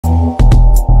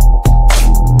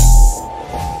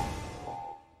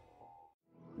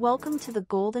Welcome to the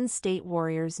Golden State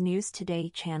Warriors News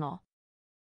Today channel.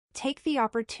 Take the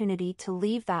opportunity to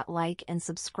leave that like and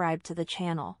subscribe to the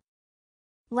channel.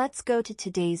 Let's go to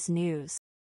today's news.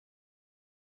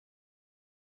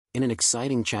 In an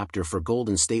exciting chapter for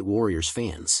Golden State Warriors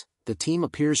fans, the team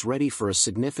appears ready for a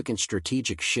significant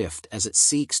strategic shift as it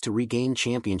seeks to regain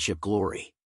championship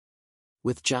glory.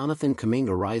 With Jonathan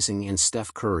Kuminga rising and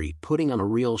Steph Curry putting on a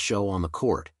real show on the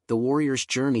court, the Warriors'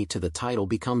 journey to the title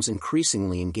becomes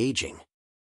increasingly engaging.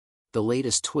 The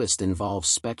latest twist involves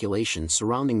speculation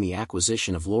surrounding the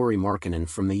acquisition of Lauri Markkanen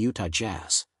from the Utah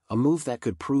Jazz, a move that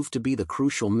could prove to be the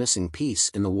crucial missing piece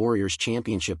in the Warriors'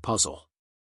 championship puzzle.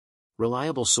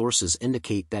 Reliable sources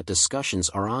indicate that discussions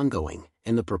are ongoing,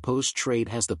 and the proposed trade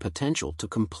has the potential to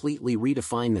completely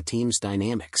redefine the team's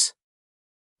dynamics.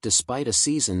 Despite a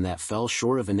season that fell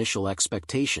short of initial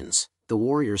expectations, the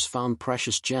Warriors found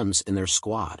precious gems in their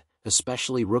squad,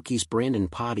 especially rookies Brandon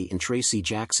Potty and Tracy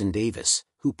Jackson-Davis,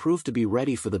 who proved to be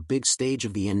ready for the big stage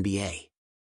of the NBA.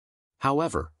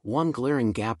 However, one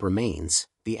glaring gap remains: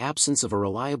 the absence of a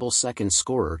reliable second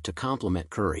scorer to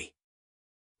complement Curry.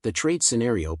 The trade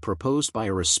scenario proposed by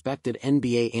a respected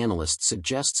NBA analyst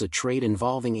suggests a trade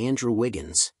involving Andrew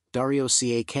Wiggins, Dario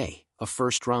Cak, a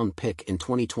first-round pick in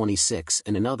 2026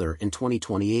 and another in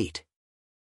 2028.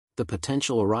 The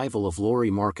potential arrival of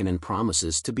Lauri Markkanen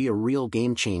promises to be a real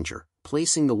game-changer,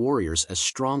 placing the Warriors as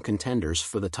strong contenders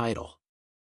for the title.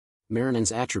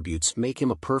 Markkanen's attributes make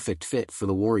him a perfect fit for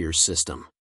the Warriors' system.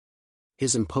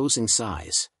 His imposing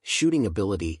size, shooting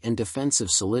ability and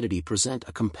defensive solidity present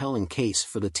a compelling case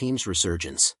for the team's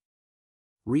resurgence.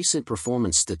 Recent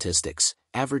performance statistics,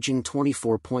 averaging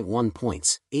 24.1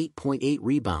 points, 8.8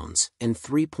 rebounds, and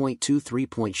 3.2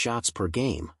 three-point shots per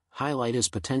game, highlight his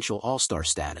potential all-star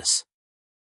status.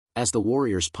 As the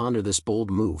Warriors ponder this bold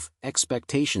move,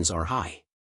 expectations are high.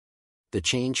 The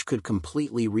change could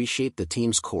completely reshape the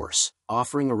team's course,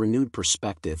 offering a renewed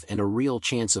perspective and a real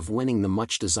chance of winning the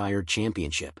much-desired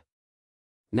championship.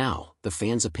 Now, the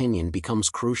fans' opinion becomes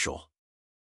crucial.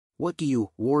 What do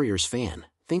you, Warriors fan,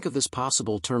 think of this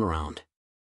possible turnaround?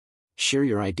 Share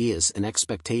your ideas and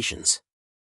expectations.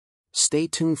 Stay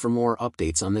tuned for more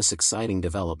updates on this exciting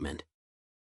development.